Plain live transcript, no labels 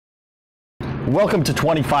Welcome to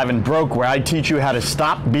 25 and Broke, where I teach you how to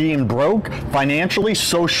stop being broke financially,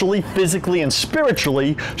 socially, physically, and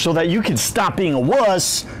spiritually so that you can stop being a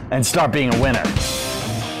wuss and start being a winner.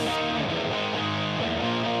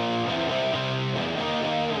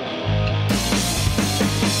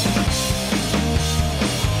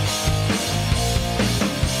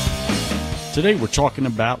 Today we're talking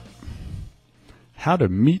about how to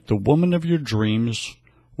meet the woman of your dreams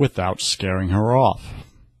without scaring her off.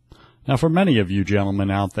 Now, for many of you gentlemen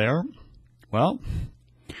out there, well,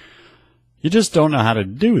 you just don't know how to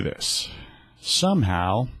do this.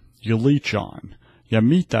 Somehow, you leech on. You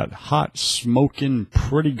meet that hot, smoking,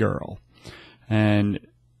 pretty girl, and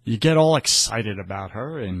you get all excited about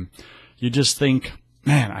her, and you just think,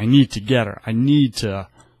 man, I need to get her. I need to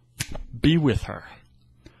be with her.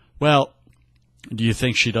 Well, do you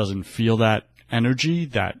think she doesn't feel that energy,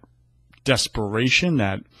 that desperation,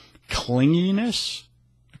 that clinginess?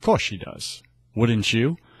 Of course she does. Wouldn't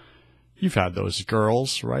you? You've had those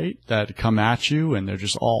girls, right, that come at you and they're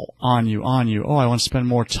just all on you. Oh, I want to spend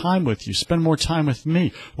more time with you. Spend more time with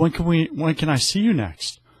me. When can I see you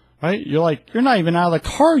next? Right? You're like, you're not even out of the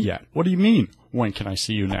car yet. What do you mean? When can I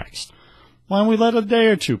see you next? Why don't we let a day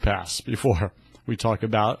or two pass before we talk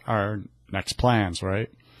about our next plans, right?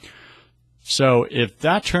 So if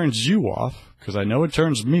that turns you off, because I know it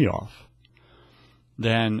turns me off,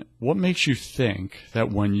 then what makes you think that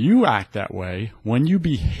when you act that way, when you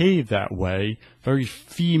behave that way, very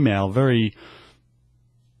female, very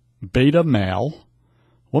beta male,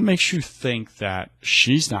 what makes you think that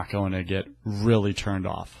she's not going to get really turned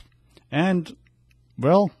off? And,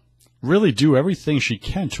 well, really do everything she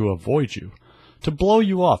can to avoid you, to blow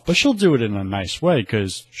you off. But she'll do it in a nice way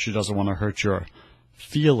because she doesn't want to hurt your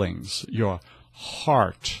feelings, your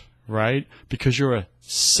heart, right? Because you're a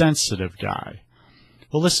sensitive guy.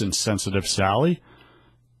 Well, listen, sensitive Sally,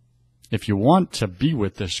 if you want to be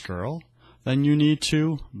with this girl, then you need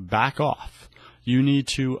to back off. You need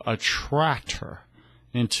to attract her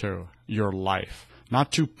into your life,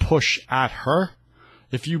 not to push at her.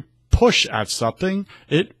 If you push at something,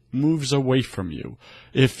 it moves away from you.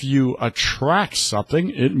 If you attract something,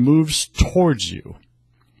 it moves towards you.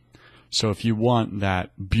 So if you want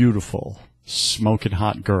that beautiful, smoking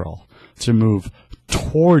hot girl to move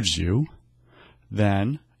towards you,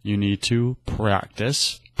 then you need to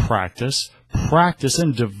practice,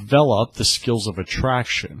 and develop the skills of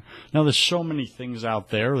attraction. Now, there's so many things out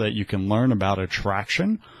there that you can learn about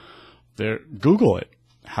attraction. Google it.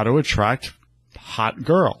 How to attract hot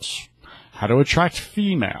girls. How to attract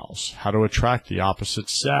females. How to attract the opposite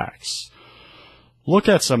sex. Look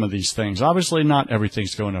at some of these things. Obviously, not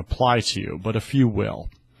everything's going to apply to you, but a few will.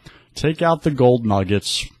 Take out the gold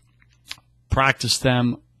nuggets. Practice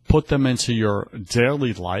them. Put them into your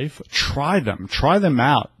daily life. Try them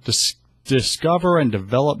out. Discover and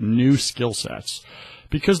develop new skill sets.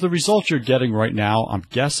 Because the results you're getting right now, I'm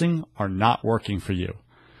guessing, are not working for you.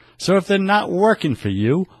 So if they're not working for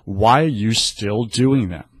you, why are you still doing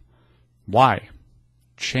them? Why?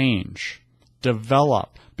 Change.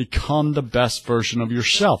 Develop. Become the best version of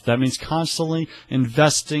yourself. That means constantly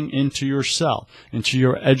investing into yourself, into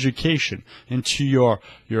your education, into your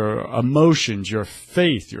emotions, your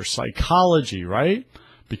faith, your psychology, right?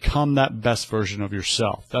 Become that best version of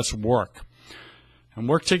yourself. That's work. And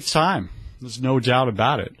work takes time. There's no doubt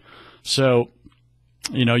about it. So,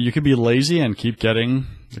 you could be lazy and keep getting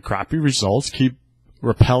the crappy results, keep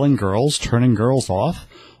repelling girls, turning girls off,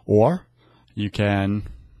 or you can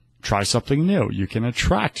try something new. You can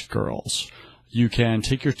attract girls. You can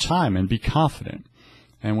take your time and be confident.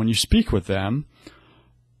 And when you speak with them,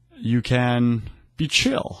 you can be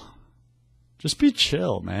chill. Just be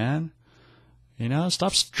chill, man.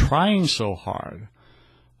 Stop trying so hard.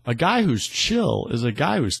 A guy who's chill is a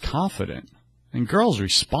guy who's confident. And girls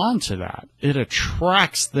respond to that. It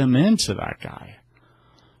attracts them into that guy.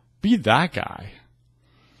 Be that guy.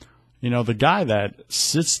 The guy that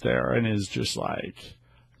sits there and is just like,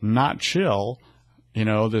 not chill,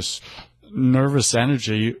 this nervous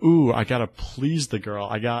energy. Ooh, I gotta please the girl.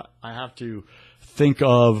 I have to think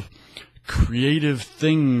of creative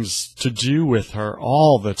things to do with her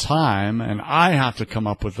all the time, and I have to come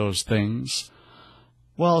up with those things.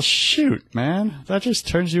 Well, shoot, man, that just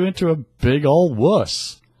turns you into a big old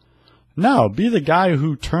wuss. No, be the guy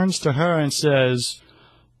who turns to her and says,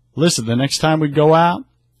 listen, the next time we go out,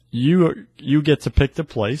 you get to pick the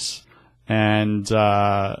place. And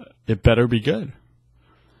it better be good,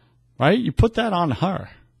 right? You put that on her.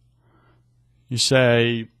 You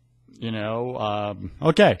say,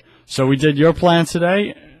 okay, so we did your plan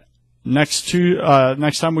today. Next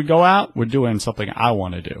time we go out, we're doing something I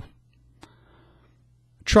want to do.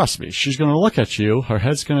 Trust me, she's going to look at you, her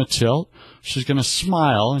head's going to tilt, she's going to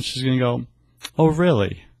smile, and she's going to go, oh,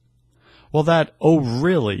 really? Well, that oh,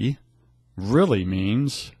 really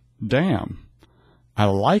means, damn, I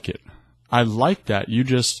like it. I like that. You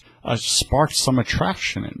just sparked some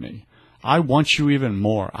attraction in me. I want you even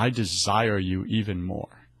more. I desire you even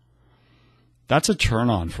more. That's a turn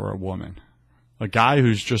on for a woman. A guy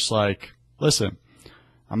who's just like, listen,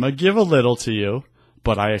 I'm going to give a little to you,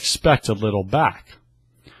 but I expect a little back.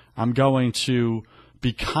 I'm going to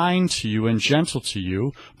be kind to you and gentle to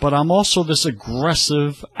you, but I'm also this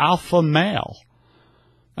aggressive alpha male.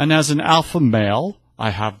 And as an alpha male, I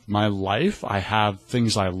have my life, I have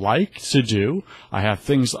things I like to do, I have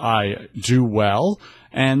things I do well,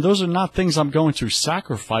 and those are not things I'm going to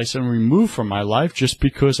sacrifice and remove from my life just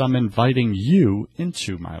because I'm inviting you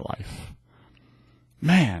into my life.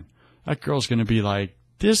 Man, that girl's going to be like,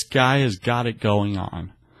 this guy has got it going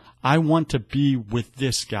on. I want to be with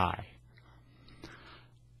this guy.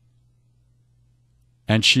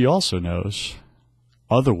 And she also knows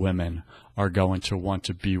other women are going to want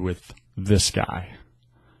to be with this guy.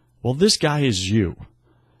 Well, this guy is you.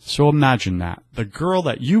 So imagine that. The girl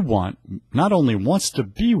that you want not only wants to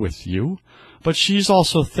be with you, but she's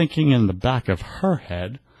also thinking in the back of her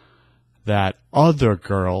head that other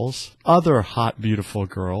girls, other hot, beautiful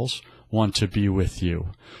girls, want to be with you.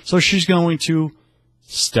 So she's going to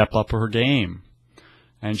step up her game,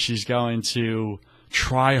 and she's going to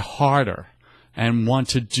try harder and want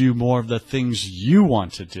to do more of the things you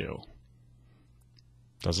want to do.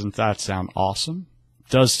 Doesn't that sound awesome?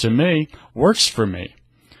 Does to me, works for me.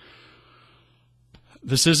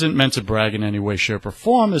 This isn't meant to brag in any way, shape, or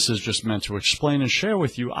form. This is just meant to explain and share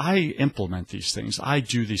with you. I implement these things. I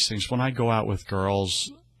do these things. When I go out with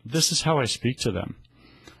girls, this is how I speak to them.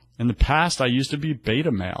 In the past, I used to be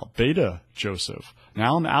beta male, beta Joseph.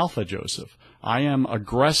 Now I'm alpha Joseph. I am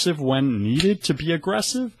aggressive when needed to be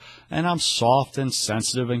aggressive, and I'm soft and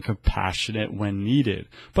sensitive and compassionate when needed.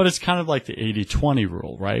 But it's kind of like the 80-20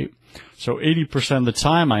 rule, right? So 80% of the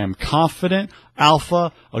time I am confident,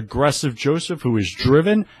 alpha, aggressive Joseph who is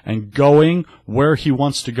driven and going where he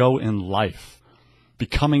wants to go in life,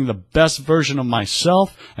 becoming the best version of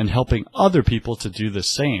myself and helping other people to do the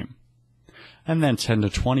same. And then 10 to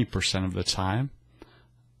 20% of the time,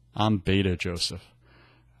 I'm beta Joseph.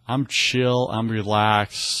 I'm chill, I'm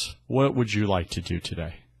relaxed. What would you like to do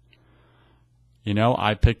today? You know,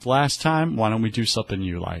 I picked last time. Why don't we do something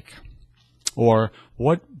you like? Or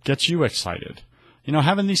what gets you excited? You know,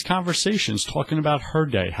 having these conversations, talking about her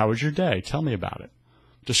day. How was your day? Tell me about it.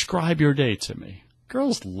 Describe your day to me.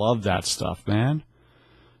 Girls love that stuff, man.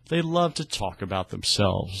 They love to talk about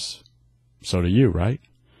themselves. So do you, right?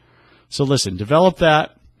 So listen, develop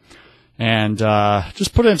that and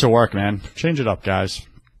just put it into work, man. Change it up, guys.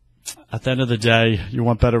 At the end of the day, you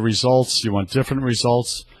want better results, you want different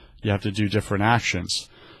results, you have to do different actions.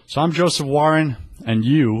 So I'm Joseph Warren, and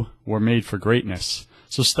you were made for greatness.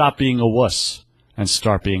 So stop being a wuss and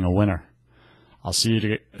start being a winner. I'll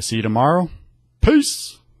see you tomorrow.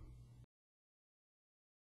 Peace!